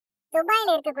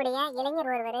துபாயில இருக்கக்கூடிய இளைஞர்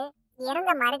ஒருவர்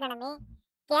இறந்த மறுகணமே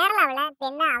கேரளாவுல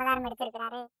பெண்ணா அவதாரம்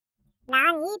எடுத்திருக்கிறாரு.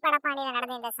 நான் படப்பாணியில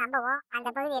நடந்த இந்த சம்பவம் அந்த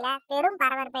பகுதியில பெரும்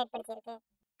பரபரப்பை ஏற்படுத்தியிருக்கு.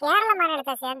 கேரள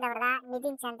மாநிலத்தை சேர்ந்தவர் தான்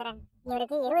நிதின் சந்திரன்.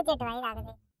 இவருக்கு 28 வயது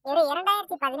ஆகுது. இவர்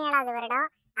 2017ஆவது வருடம்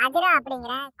அதிரா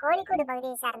அப்படிங்கிற கோழிக்கூடு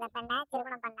பகுதியை சார்ந்த பெண்ணை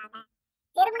திருமணம் பண்ணாங்க.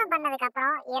 திருமணம் பண்ணதுக்கு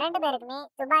அப்புறம் 2 பேருக்குமே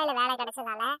துபாயில வேலை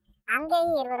கிடைச்சதால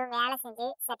அங்கேயும் இருவரும் வேலை செஞ்சு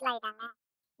செட்டில் ஆயிட்டாங்க.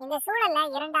 இந்த சூழல்ல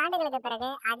 2 ஆண்டுகளுக்கு பிறகு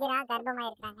அதிரா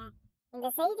கர்ப்பமாயிருக்காங்க. இந்த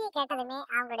செய்தியை கேட்டதுமே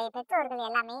அவங்களுடைய பெற்றோர்கள்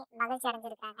எல்லாமே மகிழ்ச்சி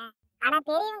அடைஞ்சிருக்காங்க. ஆனா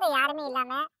பெரியவங்க யாருமே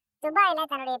இல்லாம துபாயில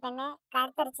தன்னுடைய பெண்ணு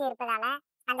கருத்தரிச்சு இருப்பதால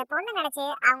அந்த பொண்ணு நினைச்சு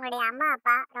அவங்களுடைய அம்மா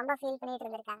அப்பா ரொம்ப ஃபீல் பண்ணிட்டு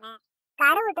இருந்திருக்காங்க.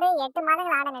 கருவுற்று 8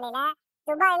 மாதங்கள் ஆன நிலையில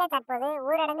துபாயில தற்போது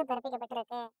ஊரடங்கு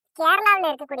பிறப்பிக்கப்பட்டிருக்கு. கேரளாவில்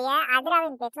இருக்கக்கூடிய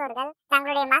அதிராவின் பெற்றோர்கள்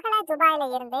தங்களுடைய மகளை துபாயில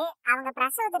இருந்து அவங்க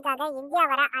பிரசவத்துக்காக இந்தியா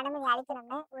வர அனுமதி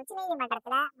அளிக்கணும்னு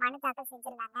உச்சநீதிமன்றத்துல மனு தாக்கல்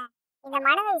செஞ்சிருந்தாங்க. இந்த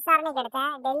மனுவை விசாரணைக்கு எடுத்த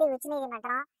டெல்லி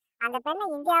உச்சநீதிமன்றம் அந்த பெண்ணை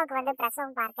இந்தியாவுக்கு வந்து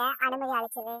பிரசவம் பார்க்க அனுமதி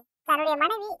அளிச்சது. தன்னுடைய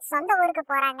மனைவி சொந்த ஊருக்கு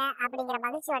போறாங்க அப்படிங்கிற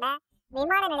மகிழ்ச்சியோட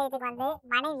விமான நிலையத்துக்கு வந்து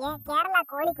மனைவிய கேரளா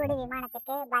கோழிக்கூடு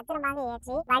விமானத்துக்கு பத்திரமாக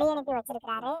ஏற்றி வழி அனுப்பி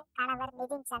வச்சிருக்கிறாரு கணவர்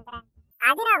நிதின் சந்திரன்.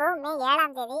 அதிராவும் மே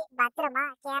 7ஆம் தேதி பத்திரமா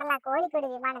கேரளா கோழிக்கூடு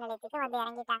விமான நிலையத்துக்கு வந்து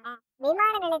இறங்கிட்டாங்க.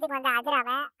 விமான நிலையத்துக்கு வந்த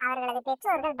அதிராவை அவர்களது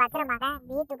பெற்றோர்கள் பத்திரமாக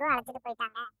வீட்டுக்கும் அழைச்சிட்டு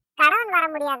போயிட்டாங்க. கணவன் வர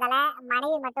முடியாதால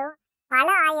மனைவி மட்டும் பல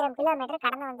 1000 கிலோமீட்டர்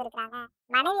கடந்து வந்திருக்காங்க.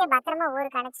 மனைவியை பத்திரமா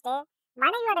ஊருக்கு அனுப்பிச்சிட்டு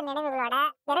மனைவியோட நினைவுகளோட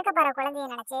பிறக்கப்படுற குழந்தைய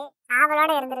நினைச்சு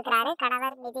ஆவலோட இருந்திருக்கிறாரு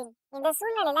கணவர் நிதின். இந்த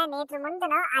சூழ்நிலையில நேற்று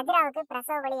முன்தினம் அதிராவுக்கு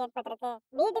பிரசவ வலி ஏற்பட்டிருக்கு.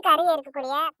 வீட்டுக்கு அருகே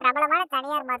இருக்கக்கூடிய பிரபலமான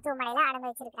தனியார் மருத்துவமனையில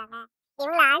அனுமதிச்சிருக்காங்க.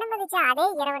 இவங்களை அனுமதிச்ச அதே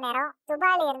இரவு நேரம்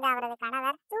துபாயில இருந்த அவரது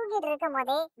கணவர் தூங்கிட்டு இருக்கும்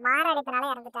போதே மாரடைப்பினால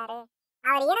இறந்துட்டாரு.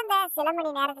 அவர் இறந்த சில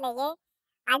மணி நேரத்திலேயே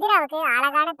அதிராவுக்கு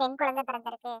அழகான பெண் குழந்தை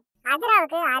பிறந்திருக்கு.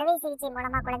 அதிராவுக்கு அறுவை சிகிச்சை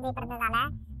மூலமா குழந்தை பிறந்ததால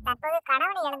தற்போது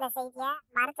கணவனை இழந்த செய்திய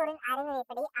மருத்துவரின்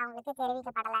அறிவுரைப்படி அவங்களுக்கு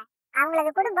தெரிவிக்கப்படல.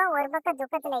 அவங்களது குடும்பம் ஒரு பக்கம்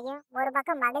துக்கத்திலையும் ஒரு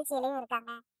பக்கம் மகிழ்ச்சியிலையும்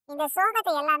இருக்காங்க. இந்த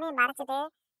சோகத்தை எல்லாமே மறைச்சிட்டு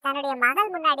தன்னுடைய மகள்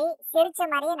முன்னாடி சிரிச்ச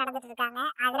மாதிரியே நடந்துட்டு இருக்காங்க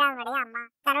அதிராவுடைய அம்மா.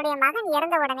 தன்னுடைய மகன்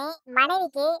இறந்த உடனே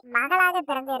மனைவிக்கு மகளாக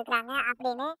பிறந்து இருக்கிறாங்க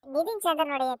அப்படின்னு நிதின்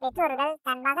சந்திரனுடைய பெற்றோர்கள்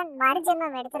தன் மகன்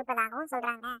மறுஜென்மம் எடுத்திருப்பதாகவும்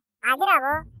சொல்றாங்க.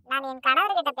 அதிராவோ நான் என்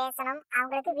கணவர்கிட்ட பேசணும்,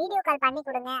 அவங்களுக்கு வீடியோ கால் பண்ணி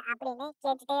கொடுங்க அப்படின்னு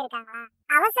கேட்டுட்டே இருக்காங்களா.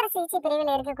 அவசர சிகிச்சை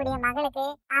பிரிவில் இருக்கக்கூடிய மகளுக்கு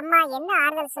அம்மா என்ன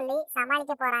ஆறுதல் சொல்லி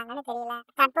சமாளிக்க போறாங்கன்னு தெரியல.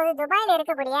 தற்போது துபாயில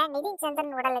இருக்கக்கூடிய நிதின்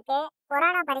சந்திரன் உடலுக்கு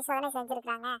கொரோனா பரிசோதனை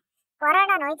செஞ்சிருக்காங்க.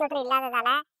 கொரோனா நோய் தொற்று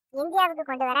இல்லாததால இந்தியாவுக்கு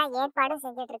கொண்டு வர ஏற்பாடு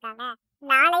செஞ்சுட்டு இருக்காங்க.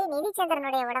 நாளை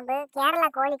நிதிச்சந்திரனுடைய உடம்பு கேரளா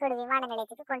கோழிக்கூடு விமான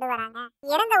நிலையத்துக்கு கொண்டு வராங்க.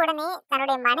 இறந்த உடனே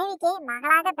தன்னுடைய மனைவிக்கு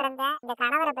மகளாக பிறந்த இந்த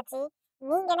கணவரை பற்றி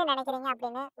நீங்க என்ன நினைக்கிறீங்க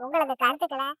அப்படின்னு உங்களது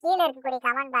கருத்துக்களை கீழே இருக்கக்கூடிய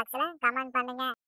கமெண்ட் பாக்ஸ்ல கமெண்ட் பண்ணுங்க.